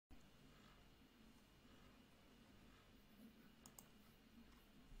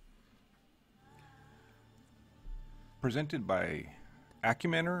Presented by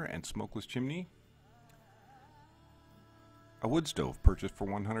Acumenter and Smokeless Chimney. A wood stove purchased for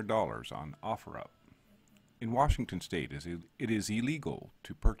 $100 on OfferUp. In Washington State, it is illegal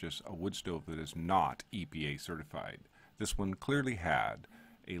to purchase a wood stove that is not EPA certified. This one clearly had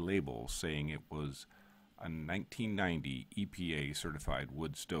a label saying it was a 1990 EPA certified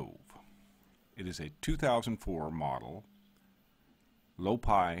wood stove. It is a 2004 model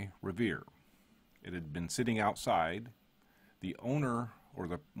Low-Pi Revere. It had been sitting outside. The owner, or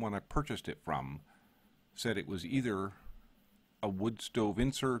the one I purchased it from, said it was either a wood stove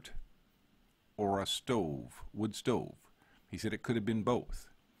insert or a wood stove. He said it could have been both.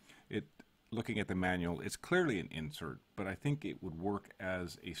 Looking at the manual, it's clearly an insert, but I think it would work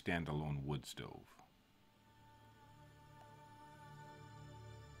as a standalone wood stove.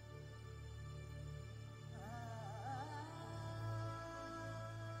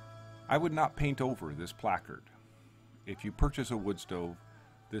 I would not paint over this placard. If you purchase a wood stove,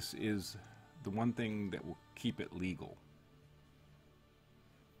 this is the one thing that will keep it legal.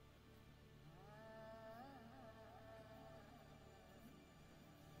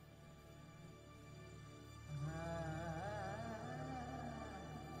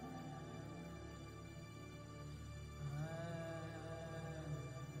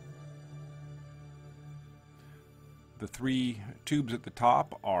 The three tubes at the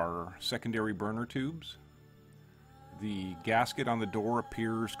top are secondary burner tubes. The gasket on the door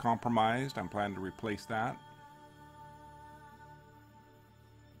appears compromised. I'm planning to replace that.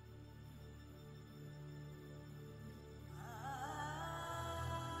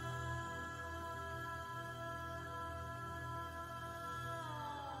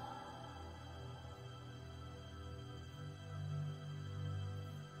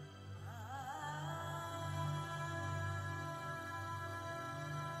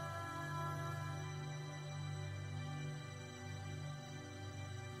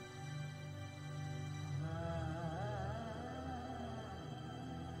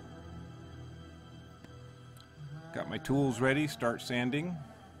 Got my tools ready, start sanding.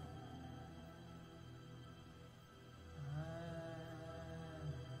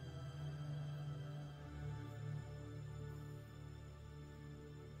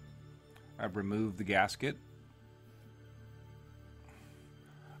 I've removed the gasket.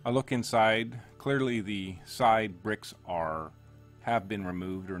 I look inside. Clearly the side bricks have been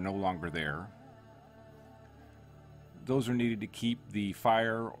removed or no longer there. Those are needed to keep the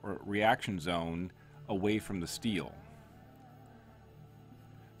fire or reaction zone away from the steel.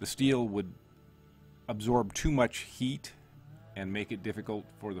 The steel would absorb too much heat and make it difficult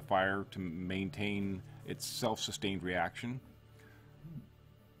for the fire to maintain its self-sustained reaction.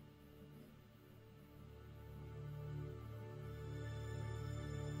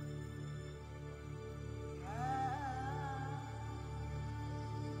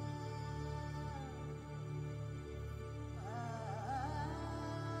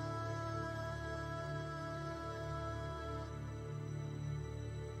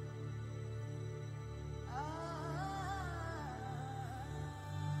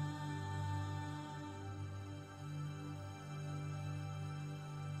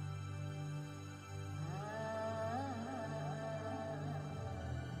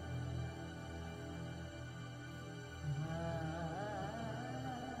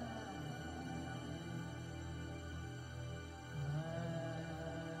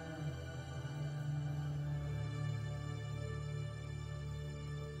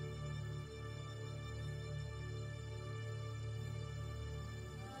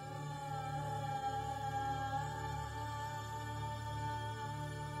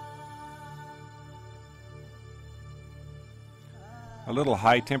 A little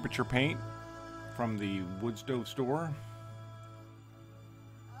high temperature paint from the wood stove store.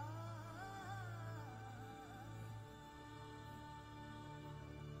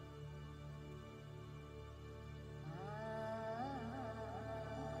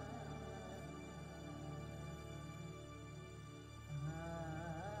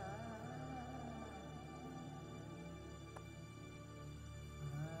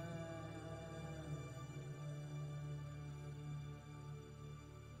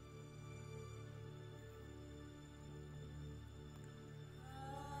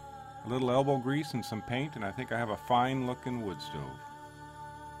 A little elbow grease and some paint, and I think I have a fine looking wood stove.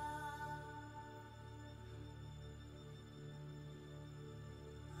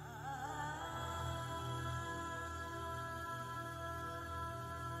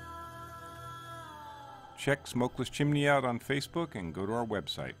 Check Smokeless Chimney out on Facebook and go to our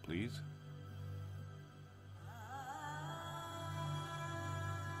website, please.